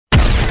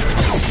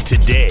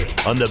Today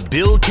on The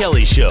Bill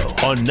Kelly Show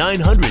on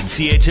 900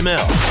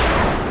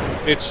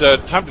 CHML. It's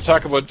time to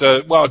talk about,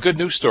 a good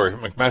news story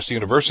from McMaster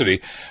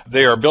University.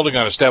 They are building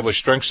on established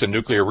strengths in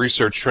nuclear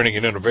research, training,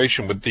 and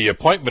innovation with the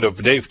appointment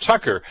of Dave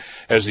Tucker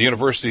as the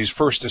university's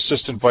first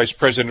assistant vice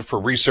president for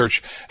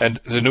research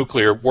and the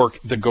nuclear work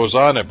that goes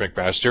on at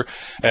McMaster.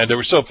 And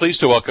we're so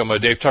pleased to welcome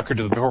Dave Tucker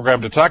to the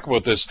program to talk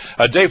about this.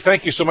 Dave,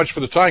 thank you so much for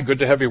the time. Good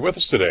to have you with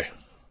us today.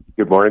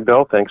 Good morning,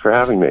 Bill. Thanks for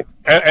having me.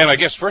 And I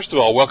guess, first of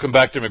all, welcome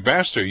back to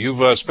McMaster.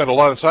 You've spent a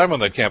lot of time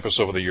on that campus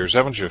over the years,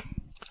 haven't you?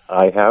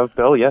 I have,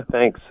 Bill. Yeah,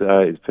 thanks.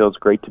 It feels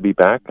great to be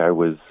back. I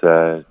was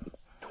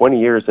 20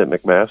 years at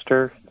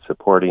McMaster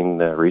supporting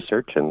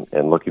research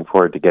and looking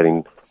forward to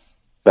getting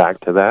back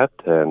to that,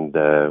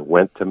 and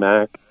went to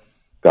Mac,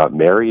 got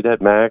married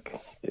at Mac,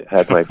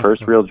 had my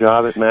first real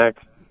job at Mac,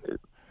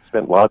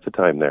 spent lots of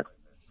time there.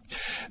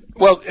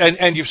 Well,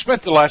 and you've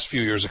spent the last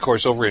few years, of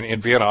course, over in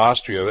Vienna,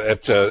 Austria,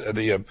 at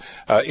the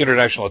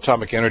International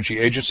Atomic Energy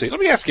Agency. Let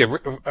me ask you,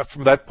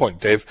 from that point,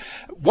 Dave,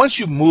 once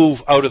you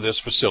move out of this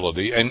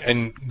facility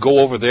and go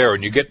over there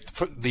and you get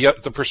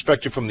the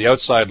perspective from the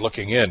outside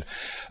looking in,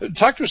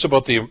 talk to us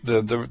about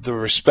the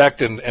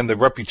respect and the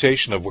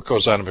reputation of what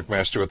goes on at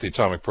McMaster with the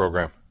atomic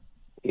program.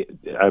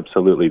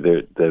 Absolutely.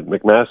 The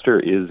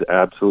McMaster is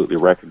absolutely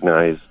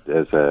recognized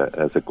as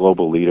a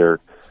global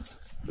leader.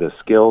 The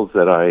skills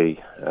that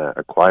I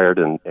acquired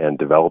and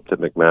developed at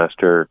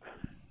McMaster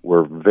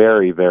were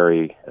very,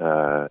 very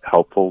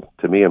helpful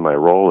to me in my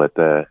role at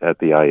the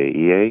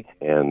IAEA,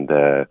 and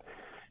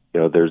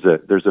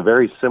there's a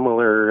very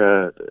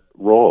similar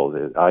role.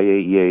 The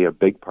IAEA, a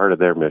big part of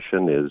their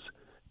mission is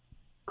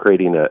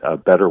creating a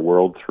better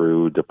world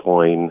through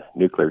deploying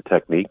nuclear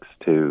techniques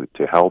to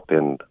help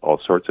in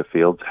all sorts of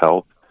fields,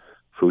 health,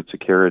 food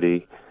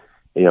security.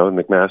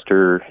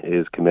 McMaster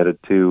is committed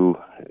to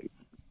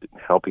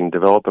helping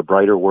develop a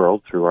brighter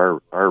world through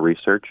our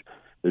research.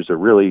 There's a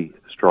really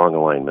strong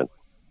alignment.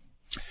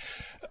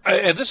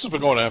 And this has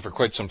been going on for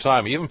quite some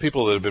time. Even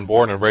people that have been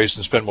born and raised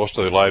and spent most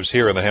of their lives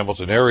here in the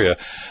Hamilton area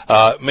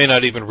may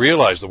not even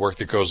realize the work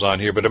that goes on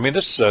here. But I mean,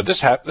 this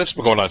has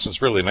been going on since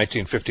really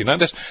 1959.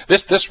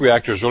 This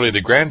reactor is really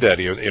the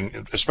granddaddy,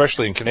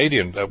 especially in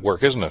Canadian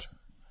work, isn't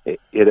it?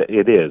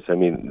 It is. I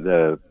mean,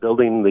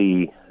 building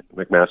the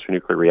McMaster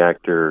nuclear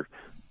reactor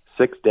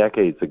 6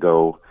 decades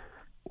ago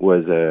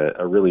was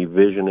a really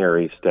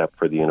visionary step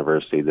for the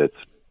university that's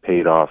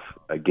paid off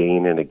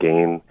again and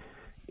again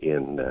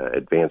in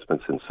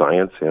advancements in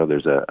science.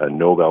 There's a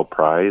Nobel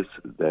Prize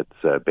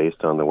that's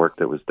based on the work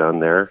that was done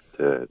there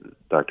to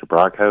Dr.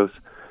 Brockhaus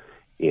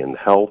in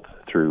health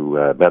through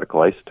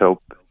medical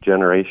isotope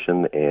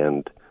generation,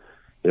 and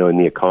in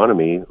the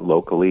economy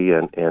locally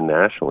and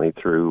nationally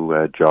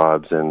through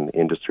jobs and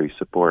industry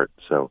support.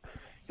 So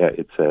yeah,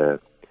 it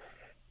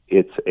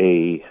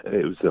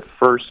was the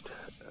first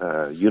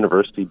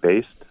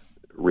university-based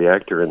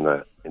reactor in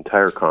the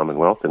entire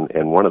Commonwealth,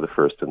 and one of the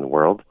first in the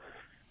world.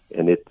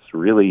 And it's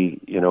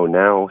really,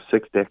 now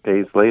 6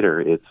 decades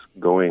later, it's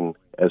going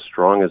as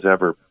strong as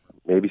ever,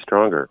 maybe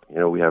stronger.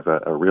 We have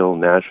a real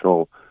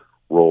national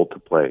role to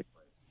play.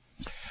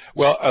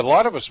 Well, a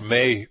lot of us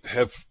may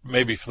have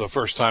maybe for the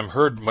first time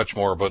heard much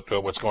more about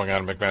what's going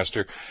on in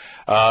McMaster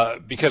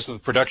because of the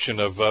production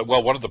of,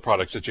 one of the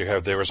products that you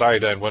have there is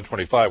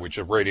iodine-125, which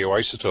is a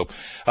radioisotope.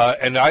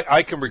 And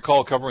I can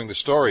recall covering the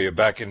story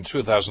back in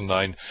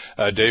 2009,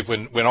 Dave,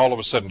 when all of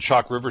a sudden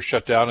Chalk River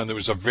shut down, and there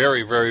was a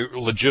very, very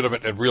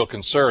legitimate and real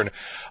concern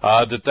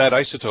that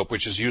isotope,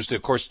 which is used,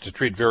 of course, to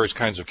treat various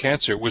kinds of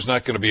cancer, was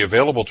not going to be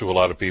available to a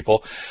lot of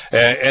people.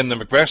 And the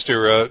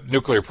McMaster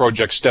nuclear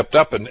project stepped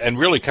up and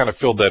really kind of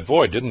filled that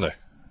void, didn't they?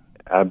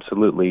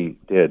 Absolutely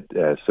did.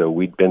 So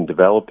we'd been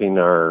developing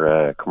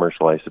our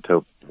commercial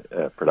isotope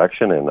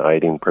production and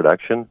iodine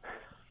production,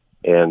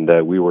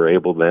 and we were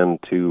able then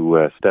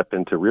to step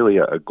into really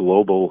a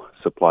global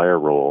supplier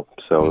role.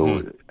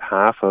 So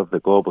half of the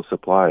global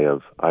supply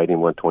of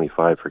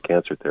iodine-125 for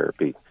cancer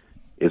therapy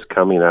is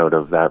coming out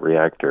of that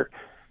reactor.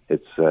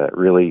 It's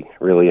really,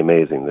 really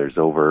amazing. There's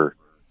over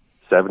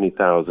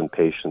 70,000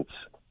 patients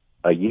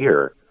a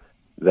year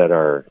that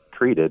are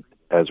treated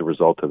as a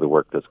result of the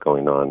work that's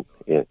going on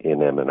in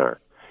MNR.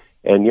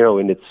 And,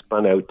 and it's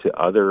spun out to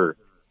other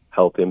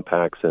health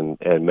impacts and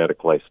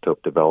medical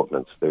isotope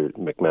developments.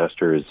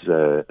 McMaster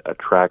has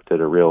attracted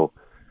a real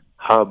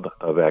hub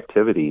of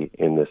activity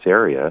in this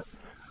area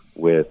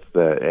with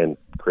and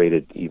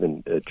created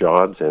even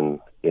jobs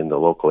in the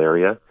local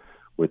area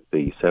with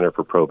the Center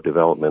for Probe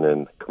Development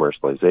and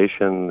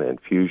Commercialization and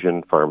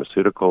Fusion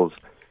Pharmaceuticals,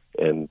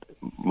 and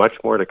much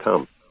more to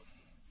come.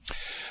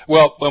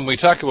 Well, when we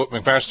talk about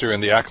McMaster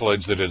and the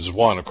accolades that it has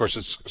won, of course,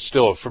 it's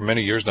still for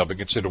many years now been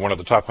considered one of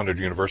the top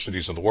 100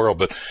 universities in the world,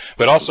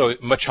 but also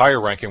much higher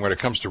ranking when it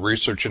comes to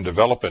research and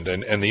development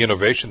and the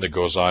innovation that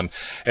goes on.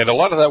 And a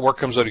lot of that work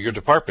comes out of your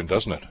department,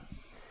 doesn't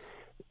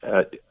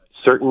it?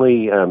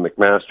 Certainly,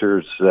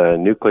 McMaster's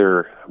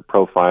nuclear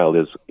profile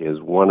is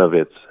one of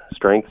its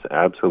strengths.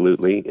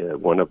 Absolutely,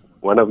 one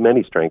of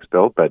many strengths,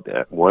 Bill,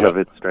 but one of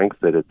its strengths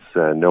that it's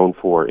known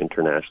for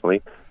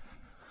internationally.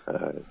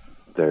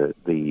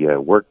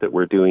 the work that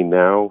we're doing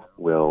now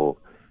will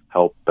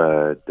help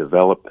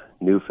develop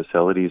new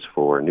facilities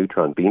for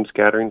neutron beam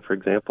scattering, for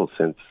example.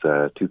 Since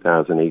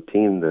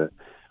 2018,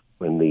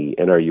 when the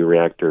NRU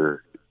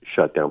reactor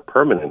shut down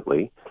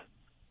permanently,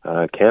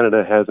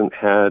 Canada hasn't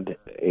had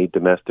a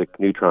domestic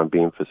neutron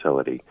beam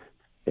facility.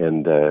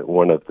 And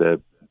one of the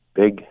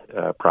big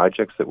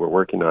projects that we're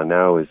working on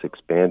now is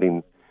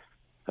expanding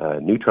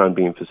neutron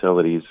beam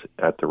facilities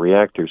at the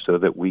reactor so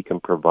that we can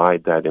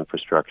provide that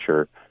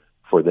infrastructure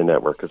for the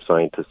network of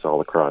scientists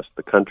all across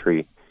the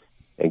country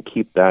and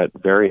keep that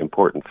very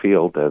important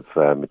field of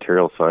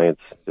material science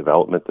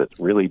development that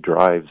really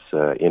drives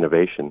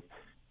innovation,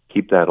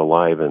 keep that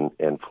alive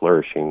and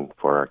flourishing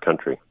for our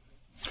country.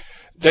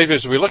 Dave,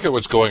 as we look at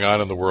what's going on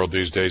in the world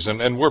these days,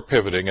 and we're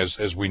pivoting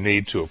as we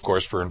need to, of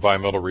course, for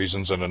environmental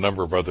reasons and a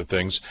number of other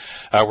things,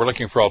 we're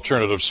looking for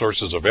alternative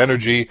sources of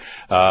energy.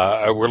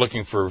 We're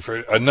looking for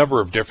a number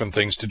of different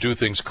things to do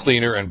things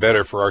cleaner and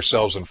better for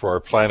ourselves and for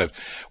our planet.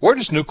 Where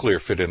does nuclear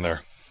fit in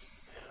there?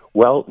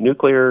 Well,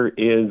 nuclear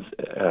is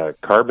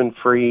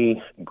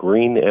carbon-free,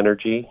 green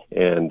energy,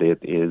 and it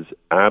is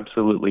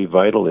absolutely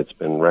vital. It's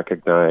been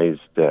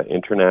recognized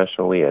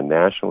internationally and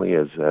nationally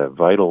as a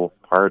vital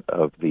part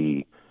of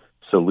the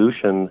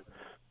solution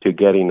to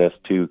getting us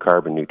to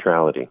carbon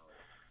neutrality.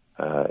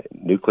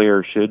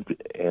 Nuclear should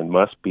and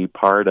must be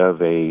part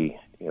of a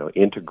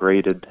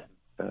integrated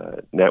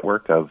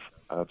network of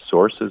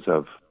sources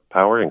of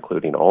power,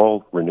 including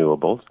all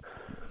renewables,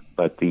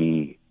 but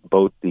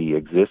both the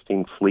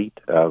existing fleet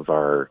of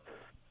our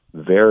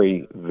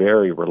very,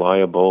 very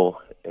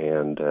reliable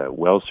and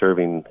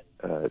well-serving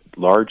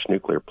large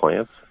nuclear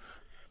plants,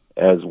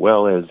 as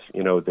well as,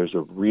 there's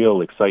a real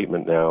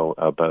excitement now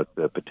about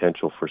the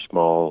potential for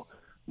small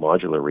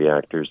modular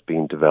reactors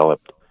being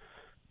developed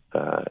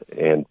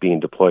and being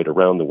deployed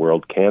around the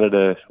world.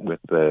 Canada, with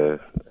the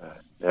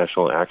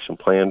National Action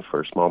Plan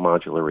for Small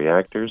Modular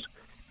Reactors,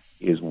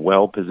 is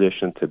well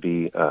positioned to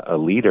be a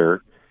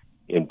leader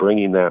in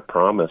bringing that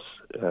promise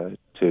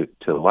to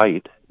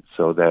light,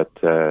 so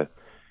that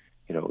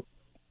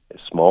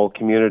small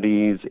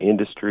communities,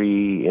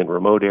 industry in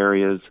remote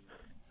areas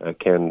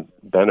can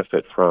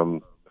benefit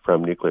from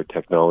nuclear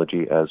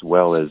technology, as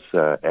well as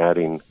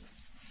adding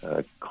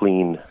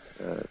clean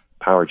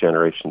power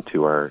generation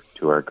to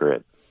our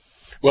grid.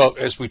 Well,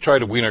 as we try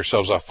to wean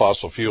ourselves off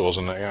fossil fuels,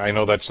 and I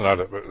know that's not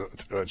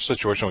a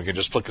situation we can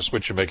just flick a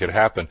switch and make it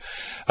happen,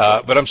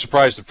 but I'm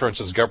surprised that, for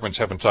instance, governments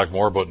haven't talked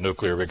more about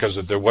nuclear, because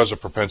there was a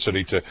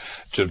propensity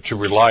to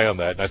rely on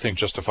that, and I think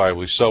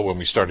justifiably so, when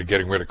we started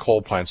getting rid of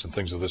coal plants and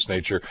things of this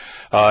nature.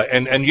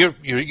 And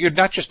you're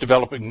not just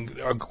developing,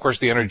 of course,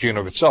 the energy in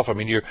of itself. I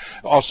mean, you're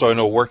also, I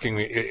know, working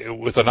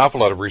with an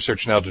awful lot of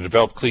research now to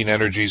develop clean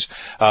energies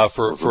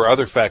for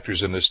other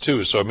factors in this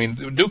too. So, I mean,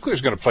 nuclear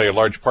is going to play a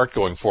large part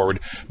going forward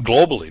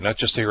globally, not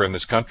just here in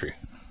this country.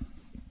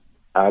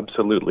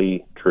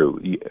 Absolutely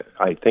true.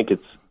 I think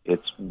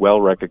it's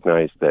well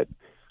recognized that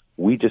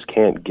we just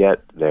can't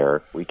get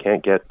there. We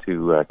can't get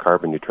to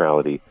carbon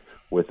neutrality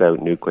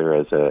without nuclear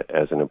as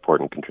an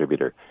important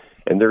contributor.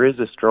 And there is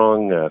a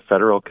strong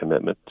federal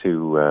commitment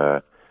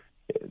to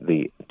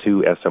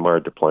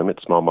SMR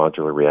deployment, small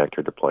modular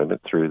reactor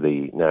deployment, through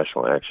the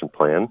National Action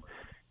Plan.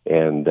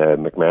 And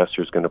McMaster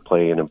is going to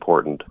play an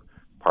important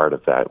part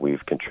of that.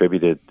 We've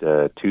contributed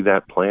to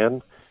that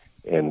plan,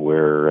 and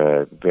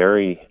we're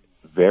very,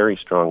 very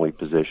strongly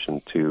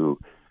positioned to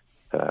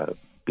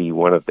be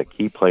one of the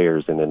key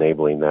players in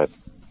enabling that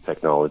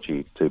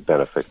technology to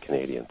benefit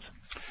Canadians.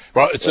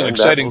 Well, it's an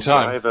exciting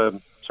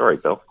time. Sorry,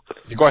 Bill.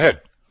 Go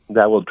ahead.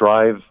 That will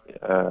drive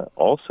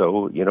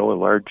also, a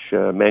large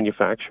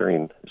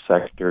manufacturing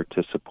sector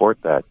to support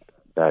that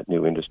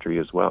new industry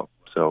as well.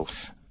 So,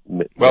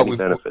 many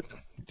benefits.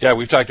 Yeah,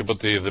 we've talked about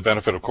the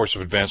benefit, of course,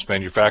 of advanced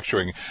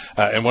manufacturing,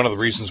 and one of the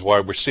reasons why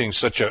we're seeing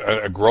such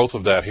a growth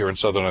of that here in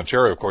Southern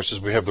Ontario, of course,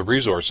 is we have the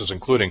resources,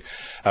 including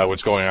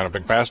what's going on at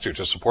McMaster,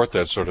 to support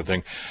that sort of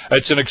thing.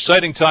 It's an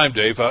exciting time,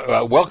 Dave.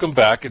 Welcome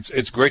back.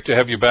 It's great to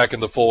have you back in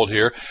the fold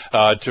here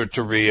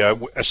to be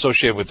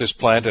associated with this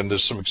plant, and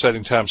there's some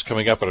exciting times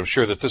coming up, and I'm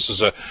sure that this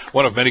is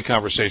one of many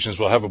conversations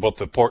we'll have about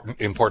the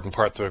important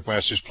part that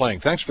McMaster's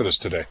playing. Thanks for this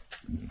today.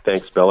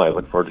 Thanks, Bill. I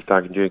look forward to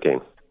talking to you again.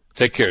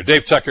 Take care.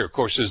 Dave Tucker, of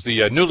course, is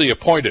the newly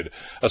appointed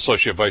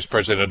Associate Vice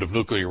President of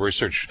Nuclear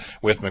Research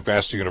with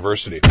McMaster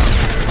University.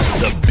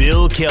 The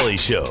Bill Kelly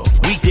Show,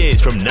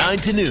 weekdays from 9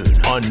 to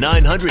noon on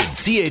 900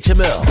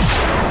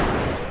 CHML.